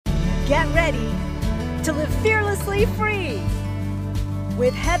Get ready to live fearlessly free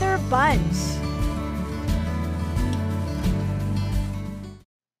with Heather Bunch.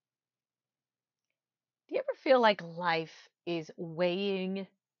 Do you ever feel like life is weighing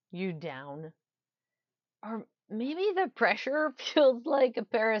you down? Or maybe the pressure feels like a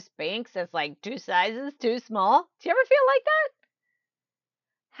pair of Spanx that's like 2 sizes too small? Do you ever feel like that?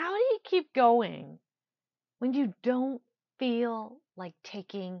 How do you keep going when you don't feel like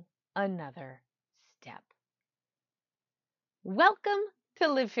taking another step? Welcome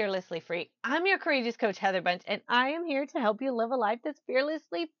to Live Fearlessly Free. I'm your courageous coach, Heather Bunch, and I am here to help you live a life that's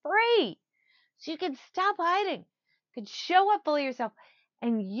fearlessly free. So you can stop hiding, you can show up fully yourself,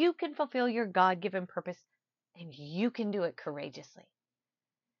 and you can fulfill your God-given purpose, and you can do it courageously.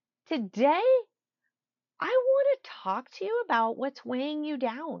 Today, I want to talk to you about what's weighing you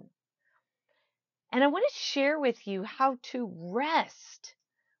down. And I want to share with you how to rest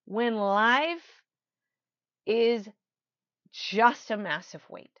when life is just a massive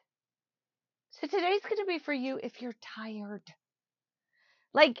weight. So today's going to be for you if you're tired.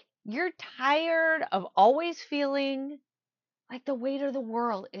 Like you're tired of always feeling like the weight of the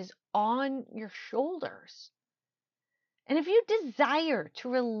world is on your shoulders. And if you desire to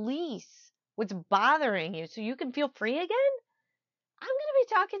release what's bothering you so you can feel free again, I'm going to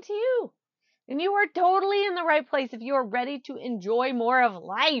be talking to you. And you are totally in the right place if you are ready to enjoy more of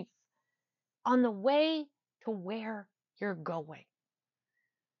life on the way to where you're going.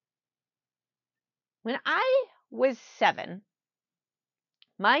 When I was 7,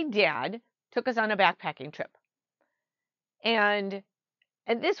 my dad took us on a backpacking trip. And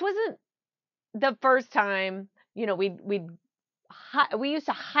this wasn't the first time, we used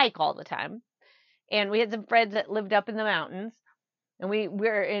to hike all the time. And we had some friends that lived up in the mountains. And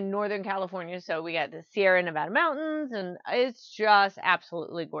we're in Northern California, so we got the Sierra Nevada mountains, and it's just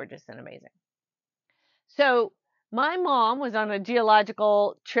absolutely gorgeous and amazing. So my mom was on a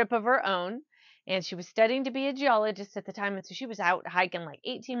geological trip of her own, and she was studying to be a geologist at the time, and so she was out hiking like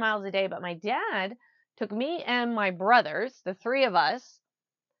 18 miles a day. But my dad took me and my brothers, the 3 of us,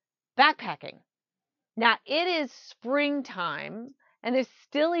 backpacking. Now, it is springtime, and there's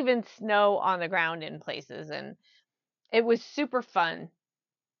still even snow on the ground in places, and it was super fun.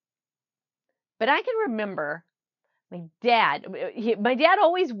 But I can remember my dad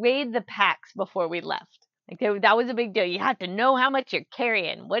always weighed the packs before we left. Like that was a big deal. You have to know how much you're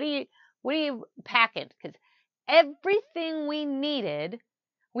carrying. What are you packing? Because everything we needed,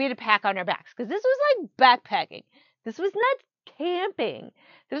 we had to pack on our backs. Because this was like backpacking. This was not camping.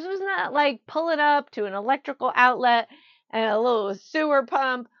 This was not like pulling up to an electrical outlet and a little sewer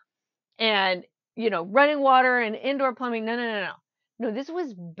pump and, running water and indoor plumbing. No. No, this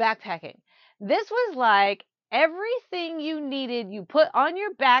was backpacking. This was like everything you needed, you put on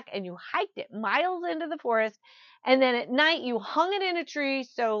your back and you hiked it miles into the forest. And then at night you hung it in a tree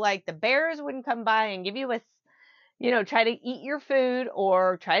so like the bears wouldn't come by and give you try to eat your food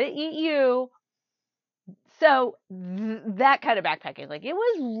or try to eat you. So that kind of backpacking, like it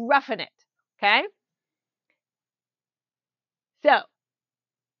was roughing it. Okay. So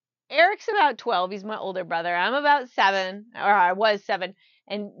Eric's about 12. He's my older brother. I'm about 7, or I was 7.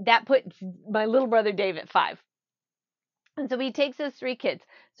 And that put my little brother Dave at 5. And so he takes us 3 kids.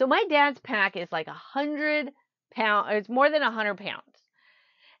 So my dad's pack is like 100 pounds. It's more than 100 pounds.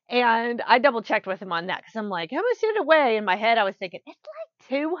 And I double checked with him on that because I'm like, how much did it weigh? In my head, I was thinking, it's like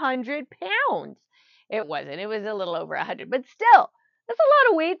 200 pounds. It wasn't. It was a little over 100. But still, that's a lot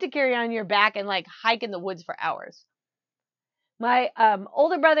of weight to carry on your back and like hike in the woods for hours. My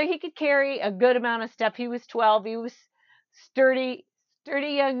older brother, he could carry a good amount of stuff. He was 12. He was sturdy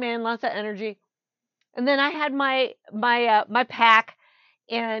young man, lots of energy. And then I had my pack,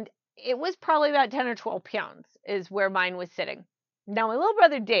 and it was probably about 10 or 12 pounds is where mine was sitting. Now, my little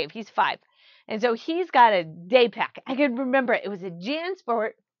brother Dave, he's 5. And so he's got a day pack. I can remember it. It was a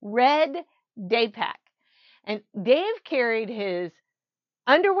JanSport red day pack. And Dave carried his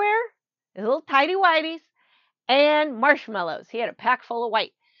underwear, his little tidy whities, and marshmallows. He had a pack full of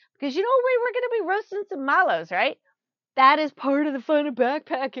white. Because we were going to be roasting some mallows, right? That is part of the fun of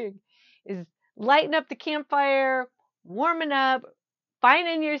backpacking, is lighting up the campfire, warming up,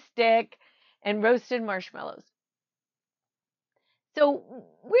 finding your stick, and roasting marshmallows. So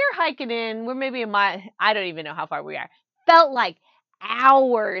we're hiking in. We're maybe a mile. I don't even know how far we are. Felt like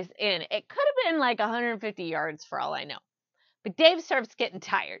hours in. It could have been like 150 yards for all I know. But Dave starts getting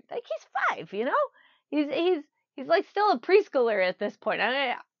tired. Like he's 5, He's like still a preschooler at this point.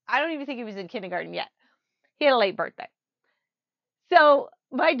 I don't even think he was in kindergarten yet. He had a late birthday. So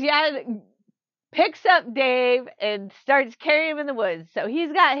my dad picks up Dave and starts carrying him in the woods. So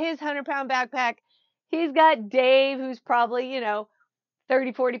he's got his 100-pound backpack. He's got Dave, who's probably,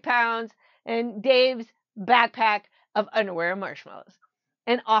 30, 40 pounds, and Dave's backpack of underwear and marshmallows.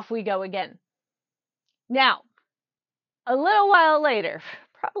 And off we go again. Now, a little while later,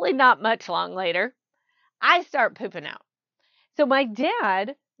 probably not much long later, I start pooping out. So my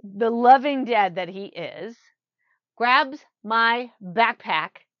dad, the loving dad that he is, grabs my backpack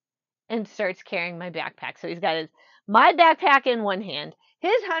and starts carrying my backpack. So he's got my backpack in one hand,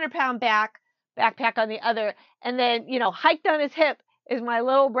 his 100-pound backpack on the other, and then, hiked on his hip is my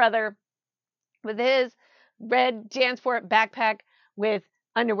little brother with his red JanSport backpack with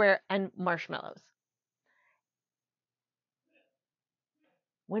underwear and marshmallows.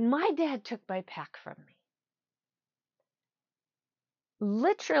 When my dad took my pack from me,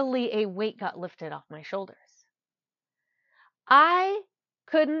 literally a weight got lifted off my shoulders. I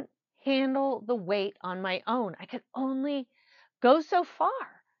couldn't handle the weight on my own. I could only go so far.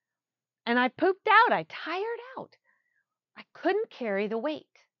 And I pooped out. I tired out. I couldn't carry the weight.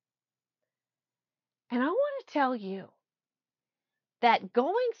 And I want to tell you that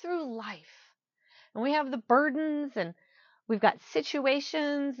going through life, and we have the burdens, and we've got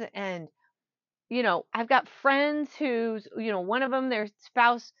situations, and, I've got friends who's, one of them, their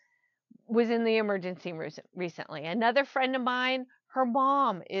spouse was in the emergency room recently. Another friend of mine, her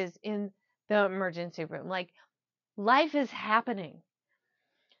mom is in the emergency room. Like, life is happening.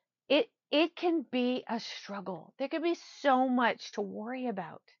 It can be a struggle. There can be so much to worry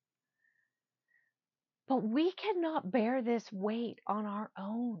about. But we cannot bear this weight on our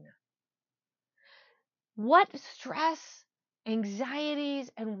own. What stress,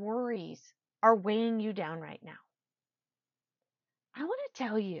 anxieties, and worries are weighing you down right now? I want to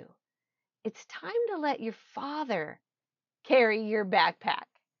tell you, it's time to let your Father carry your backpack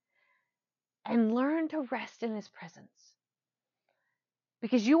and learn to rest in His presence.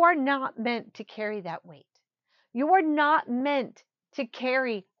 Because you are not meant to carry that weight. You are not meant to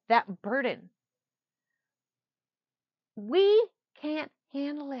carry that burden. We can't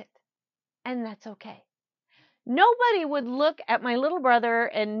handle it, and that's okay. Nobody would look at my little brother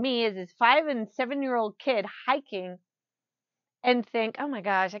and me as his 5 and 7-year-old kid hiking and think, oh my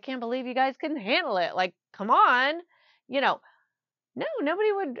gosh, I can't believe you guys couldn't handle it. Like, come on. No,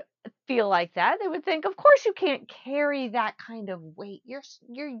 nobody would feel like that. They would think, of course you can't carry that kind of weight. You're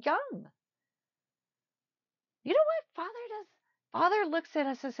young. You know what Father does? Father looks at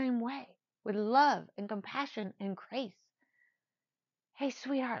us the same way, with love and compassion and grace. Hey,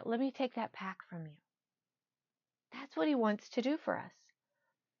 sweetheart, let me take that pack from you. That's what He wants to do for us.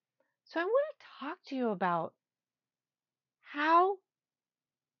 So I want to talk to you about how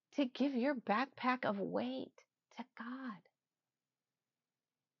to give your backpack of weight to God.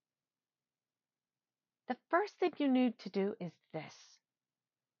 The first thing you need to do is this.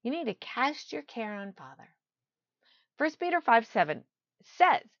 You need to cast your care on Father. 1 Peter 5:7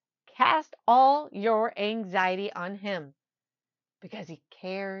 says, cast all your anxiety on Him because He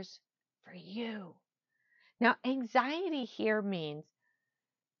cares for you. Now, anxiety here means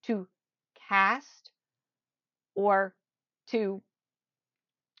to cast or to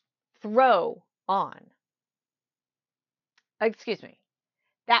throw on. Excuse me.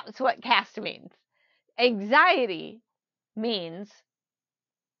 That's what cast means. Anxiety means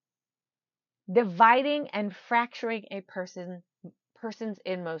dividing and fracturing a person's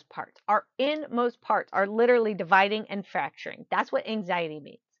inmost parts. Our inmost parts are literally dividing and fracturing. That's what anxiety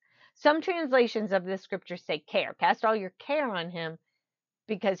means. Some translations of this scripture say care. Cast all your care on Him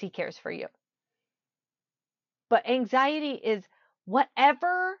because He cares for you. But anxiety is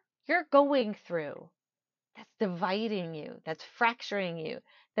whatever you're going through that's dividing you, that's fracturing you,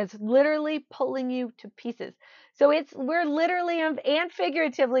 that's literally pulling you to pieces. So we're literally and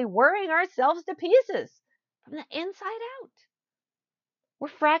figuratively worrying ourselves to pieces from the inside out. We're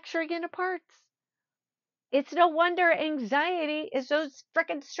fracturing into parts. It's no wonder anxiety is so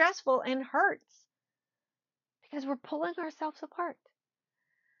freaking stressful and hurts, because we're pulling ourselves apart.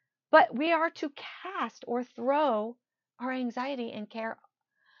 But we are to cast or throw our anxiety and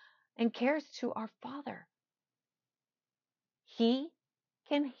cares to our Father. He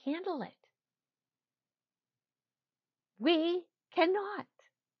can handle it. We cannot.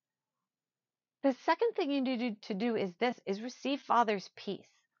 The second thing you need to do is receive Father's peace.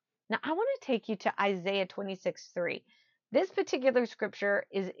 Now, I want to take you to Isaiah 26:3. This particular scripture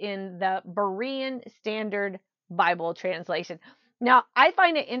is in the Berean Standard Bible translation. Now, I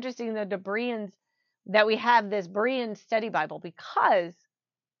find it interesting that we have this Berean study Bible, because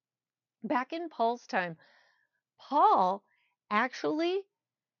back in Paul's time, Paul actually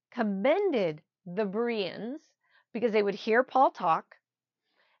commended the Bereans because they would hear Paul talk,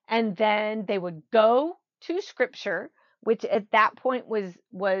 and then they would go to Scripture, which at that point was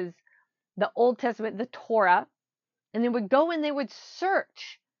the Old Testament, the Torah, and they would go and they would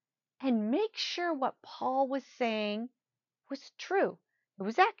search and make sure what Paul was saying was true. It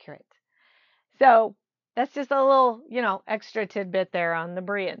was accurate. So that's just a little, extra tidbit there on the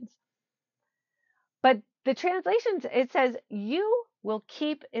Bereans. But the translations, it says, you will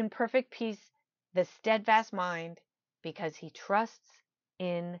keep in perfect peace the steadfast mind because he trusts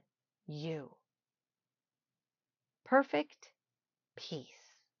in you. Perfect peace.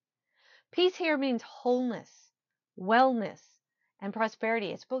 Peace here means wholeness, wellness, and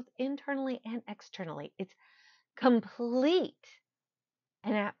prosperity. It's both internally and externally. It's complete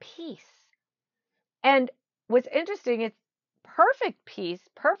and at peace. And what's interesting, it's perfect peace.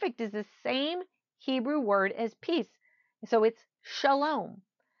 Perfect is the same Hebrew word as peace. So it's shalom.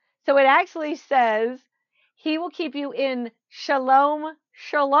 So it actually says, he will keep you in shalom,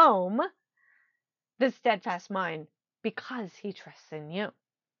 shalom, the steadfast mind, because he trusts in you.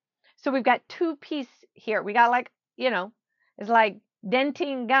 So we've got two peace here. We got it's like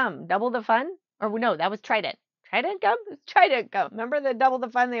denting gum, double the fun. Or no, that was Trident. Trident gum? It's Trident gum. Remember the double the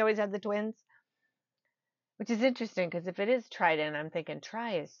fun? They always had the twins. Which is interesting because if it is Trident, I'm thinking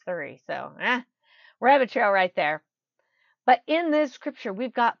try is 3. So, rabbit trail right there. But in this scripture,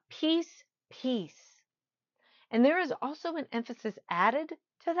 we've got peace, peace. And there is also an emphasis added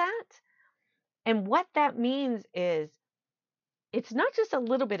to that. And what that means is it's not just a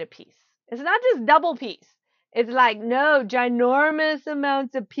little bit of peace. It's not just double peace. It's like, no, ginormous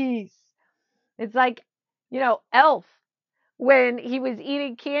amounts of peace. It's like, Elf, when he was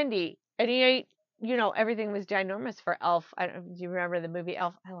eating candy and he ate, everything was ginormous for Elf. Do you remember the movie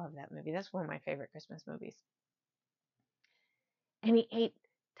Elf? I love that movie. That's one of my favorite Christmas movies. And he ate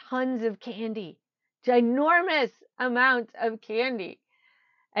tons of candy, ginormous amounts of candy.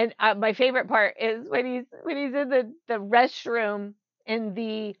 And my favorite part is when he's in the restroom in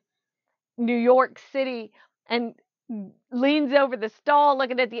the New York City and leans over the stall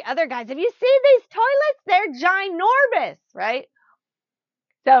looking at the other guys. Have you seen these toilets? They're ginormous, right?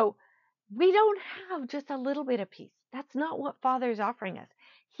 So we don't have just a little bit of peace. That's not what Father is offering us.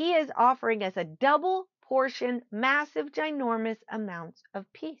 He is offering us a double portion, massive, ginormous amounts of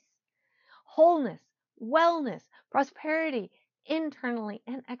peace, wholeness, wellness, prosperity, internally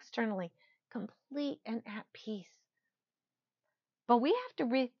and externally, complete and at peace. But we have to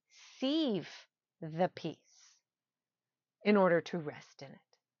receive the peace in order to rest in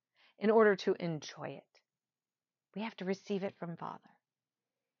it, in order to enjoy it. We have to receive it from Father.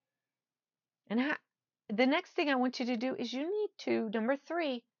 And the next thing I want you to do is you need to, number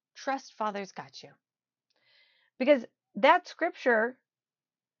 3, trust Father's got you. Because that scripture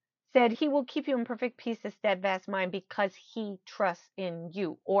said he will keep you in perfect peace, a steadfast mind, because he trusts in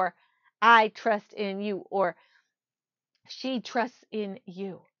you, or I trust in you, or she trusts in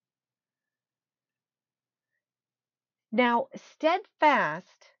you. Now, steadfast,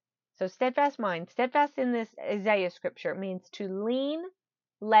 so steadfast mind, steadfast in this Isaiah scripture means to lean,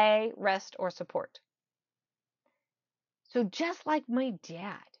 lay, rest, or support. So just like my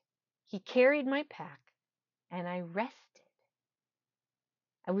dad, he carried my pack and I rested.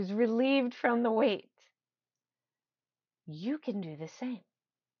 I was relieved from the weight. You can do the same.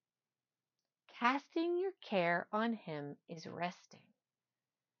 Casting your care on him is resting.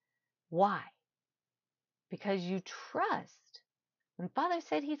 Why? Because you trust. When Father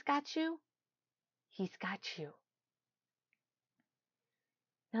said he's got you, he's got you.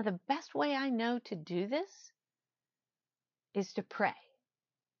 Now, the best way I know to do this is to pray.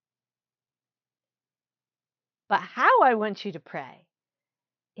 But how I want you to pray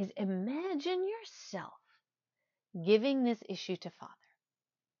is imagine yourself giving this issue to Father.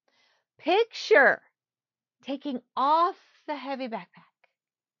 Picture taking off the heavy backpack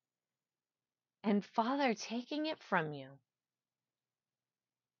and Father taking it from you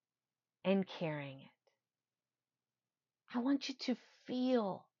and carrying it. I want you to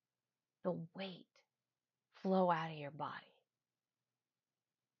feel the weight flow out of your body.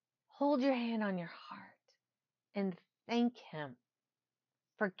 Hold your hand on your heart and thank him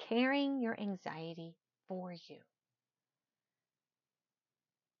for carrying your anxiety for you.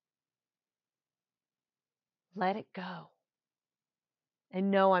 Let it go.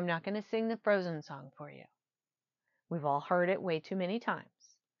 And no, I'm not going to sing the Frozen song for you. We've all heard it way too many times.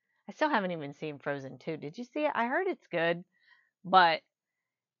 I still haven't even seen Frozen 2. Did you see it? I heard it's good, but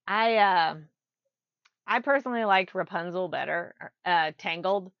I personally liked Rapunzel better.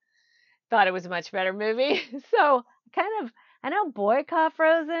 Tangled. Thought it was a much better movie. So I know boy cough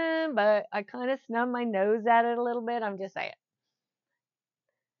frozen, but I kind of snub my nose at it a little bit. I'm just saying.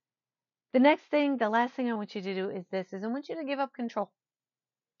 The last thing I want you to do is I want you to give up control.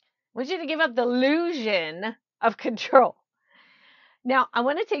 I want you to give up the illusion of control. Now, I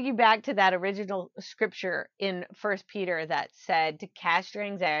want to take you back to that original scripture in 1 Peter that said to cast your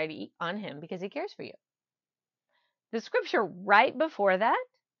anxiety on him because he cares for you. The scripture right before that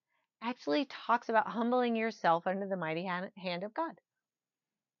actually talks about humbling yourself under the mighty hand of God.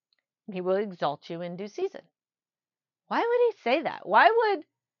 He will exalt you in due season. Why would he say that? Why would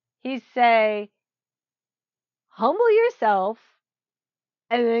he say, humble yourself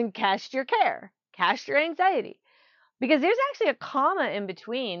and then cast your care, cast your anxiety? Because there's actually a comma in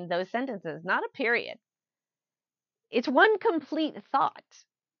between those sentences, not a period. It's one complete thought.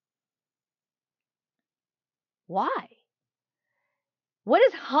 Why? What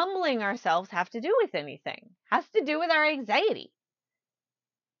does humbling ourselves have to do with anything? Has to do with our anxiety.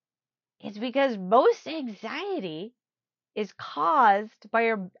 It's because most anxiety is caused by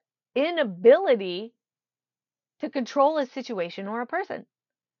our inability to control a situation or a person.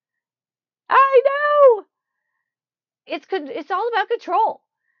 I know! It's all about control.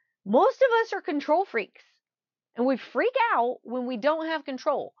 Most of us are control freaks. And we freak out when we don't have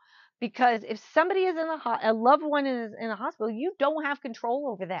control. Because if somebody is a loved one is in a hospital, you don't have control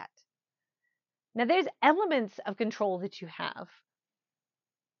over that. Now, there's elements of control that you have.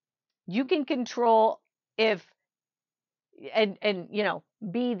 You can control and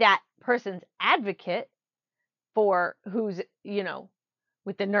be that person's advocate for who's,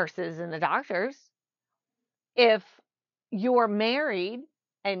 with the nurses and the doctors. If you're married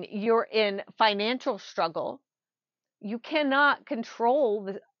and you're in financial struggle, you cannot control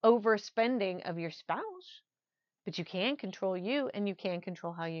the overspending of your spouse, but you can control you and you can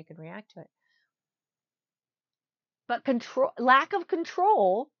control how you can react to it. But lack of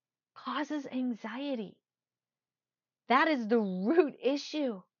control causes anxiety. That is the root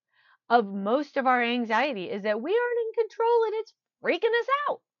issue of most of our anxiety, is that we aren't in control and it's freaking us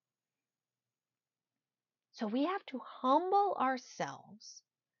out. So we have to humble ourselves,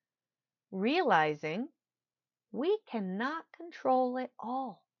 realizing we cannot control it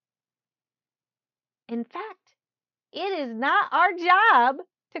all. In fact, it is not our job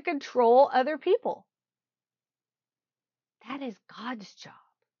to control other people. That is God's job.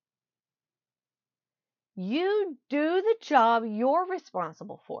 You do the job you're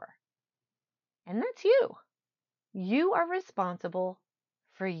responsible for. And that's you. You are responsible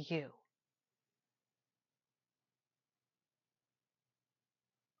for you.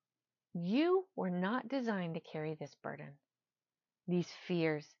 You were not designed to carry this burden, these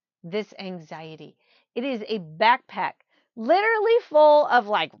fears, this anxiety. It is a backpack literally full of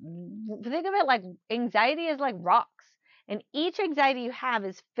think of it like anxiety is like rocks. And each anxiety you have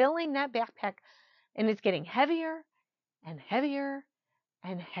is filling that backpack, and it's getting heavier and heavier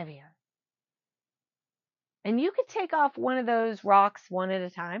and heavier. And you could take off one of those rocks one at a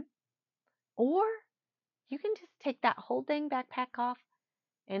time, or you can just take that whole dang backpack off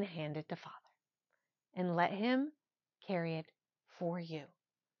and hand it to Father and let him carry it for you.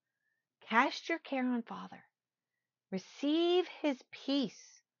 Cast your care on Father. Receive his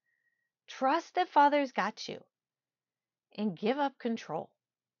peace. Trust that Father's got you. And give up control.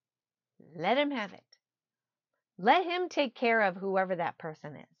 Let him have it. Let him take care of whoever that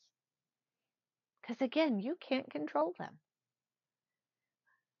person is. Because again, you can't control them.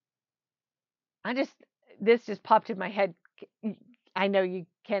 This just popped in my head. I know you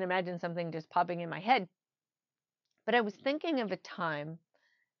can't imagine something just popping in my head. But I was thinking of a time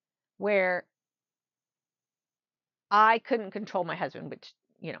where I couldn't control my husband, which,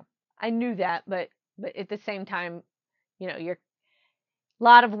 I knew that, but at the same time, a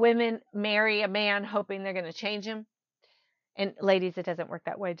lot of women marry a man hoping they're going to change him. And ladies, it doesn't work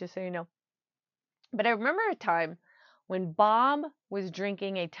that way, just so you know. But I remember a time when Bob was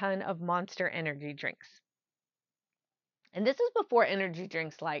drinking a ton of Monster energy drinks. And this is before energy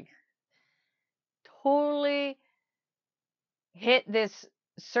drinks totally hit this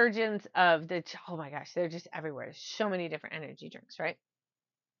surgence of oh my gosh, they're just everywhere. There's so many different energy drinks, right?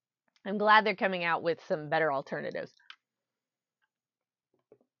 I'm glad they're coming out with some better alternatives.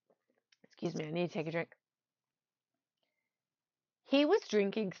 Excuse me, I need to take a drink. He was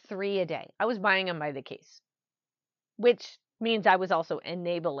drinking 3 a day. I was buying him by the case, which means I was also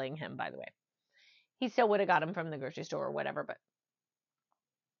enabling him, by the way. He still would have got him from the grocery store or whatever, but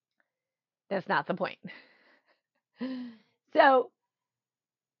that's not the point. So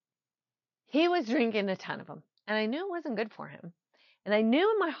he was drinking a ton of them, and I knew it wasn't good for him. And I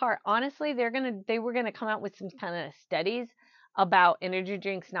knew in my heart, honestly, they were gonna come out with some kind of studies about energy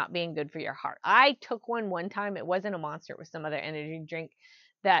drinks not being good for your heart. I took one time. It wasn't a Monster. It was some other energy drink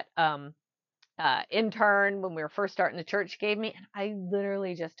that intern when we were first starting the church gave me. And I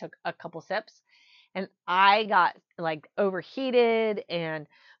literally just took a couple sips and I got like overheated and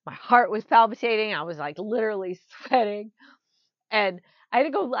my heart was palpitating. I was like literally sweating. And I had to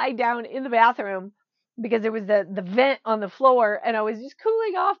go lie down in the bathroom because there was the vent on the floor and I was just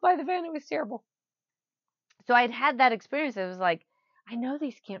cooling off by the vent. It was terrible. So I'd had that experience. It was like, I know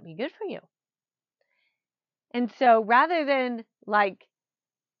these can't be good for you. And so rather than like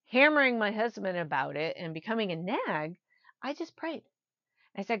hammering my husband about it and becoming a nag, I just prayed.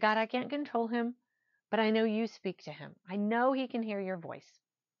 I said, God, I can't control him, but I know you speak to him. I know he can hear your voice.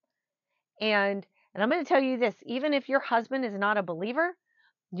 And I'm going to tell you this, even if your husband is not a believer,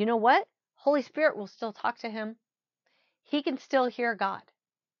 you know what? Holy Spirit will still talk to him. He can still hear God.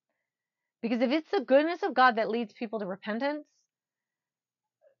 Because if it's the goodness of God that leads people to repentance,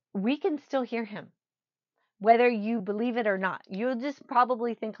 we can still hear him, whether you believe it or not. You'll just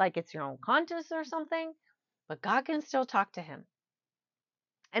probably think like it's your own conscience or something, but God can still talk to him.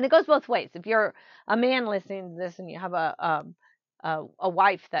 And it goes both ways. If you're a man listening to this and you have a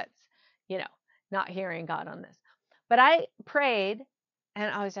wife that's, not hearing God on this. But I prayed and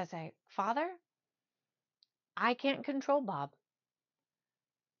I was just like, Father, I can't control Bob.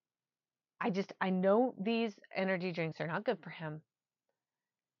 I know these energy drinks are not good for him.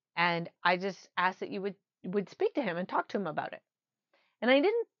 And I just ask that you would speak to him and talk to him about it. And I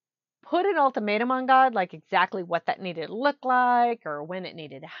didn't put an ultimatum on God, like exactly what that needed to look like or when it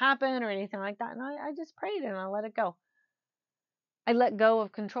needed to happen or anything like that. And I just prayed and I let it go. I let go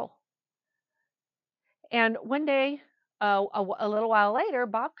of control. And one day, a little while later,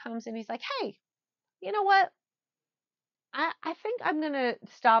 Bob comes and he's like, hey, you know what? I think I'm going to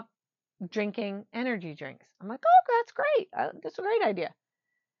stop drinking energy drinks. I'm like, oh, that's great. That's a great idea.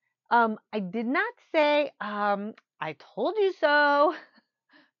 I did not say, I told you so,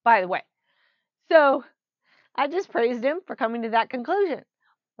 by the way. So I just praised him for coming to that conclusion.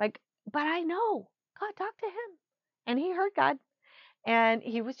 Like, but I know God talked to him and he heard God and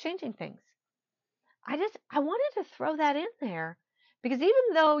he was changing things. I wanted to throw that in there because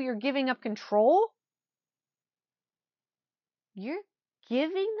even though you're giving up control, you're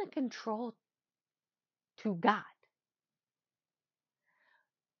giving the control to God.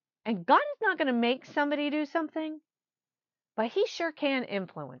 And God is not going to make somebody do something, but he sure can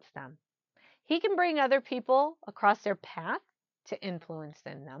influence them. He can bring other people across their path to influence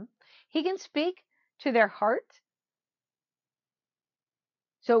in them. He can speak to their heart.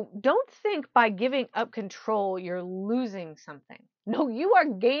 So don't think by giving up control you're losing something. No, you are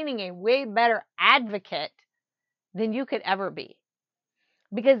gaining a way better advocate than you could ever be.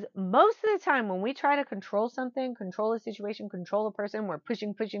 Because most of the time when we try to control something, control a situation, control a person, we're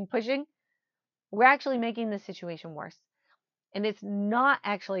pushing, we're actually making the situation worse. And it's not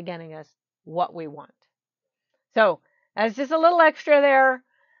actually getting us what we want. So that's just a little extra there.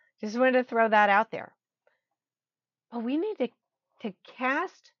 Just wanted to throw that out there. But we need to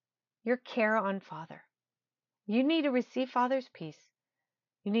cast your care on Father. You need to receive Father's peace.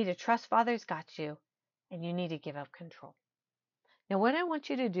 You need to trust Father's got you. And you need to give up control. Now, what I want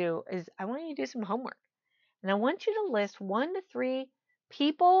you to do is I want you to do some homework. And I want you to list 1 to 3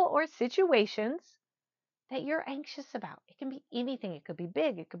 people or situations that you're anxious about. It can be anything. It could be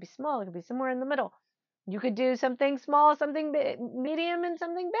big. It could be small. It could be somewhere in the middle. You could do something small, something medium, and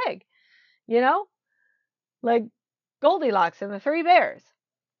something big. Like Goldilocks and the 3 bears.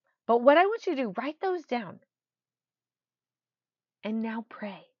 But what I want you to do, write those down. And now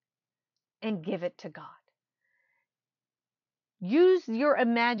pray and give it to God. Use your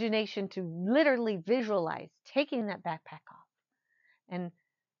imagination to literally visualize taking that backpack off and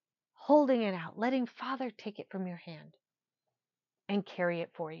holding it out, letting Father take it from your hand and carry it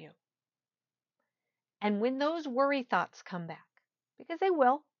for you. And when those worry thoughts come back, because they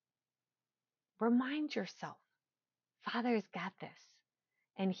will, remind yourself, Father's got this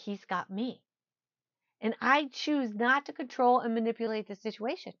and he's got me. And I choose not to control and manipulate the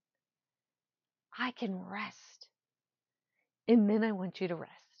situation. I can rest. And then I want you to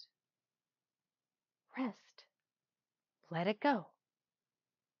rest. Rest. Let it go.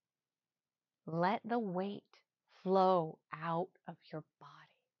 Let the weight flow out of your body.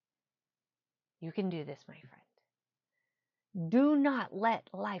 You can do this, my friend. Do not let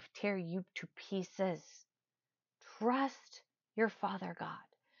life tear you to pieces. Trust your Father God.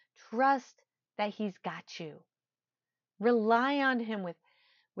 Trust that he's got you. Rely on him with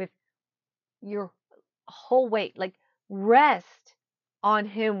your whole weight. Like, rest on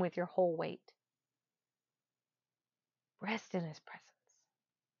him with your whole weight. Rest in his presence.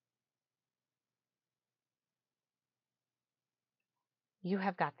 You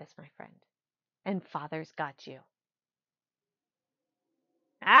have got this, my friend. And Father's got you.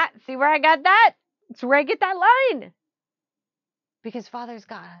 See where I got that? It's where I get that line. Because Father's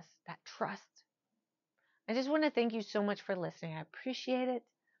got us, that trust. I just want to thank you so much for listening. I appreciate it.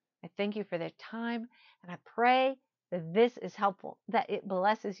 I thank you for the time. And I pray that this is helpful, that it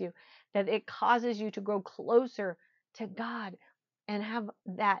blesses you, that it causes you to grow closer to God and have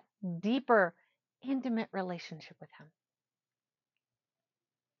that deeper, intimate relationship with him.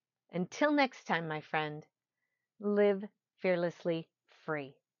 Until next time, my friend, live fearlessly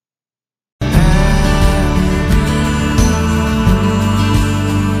free.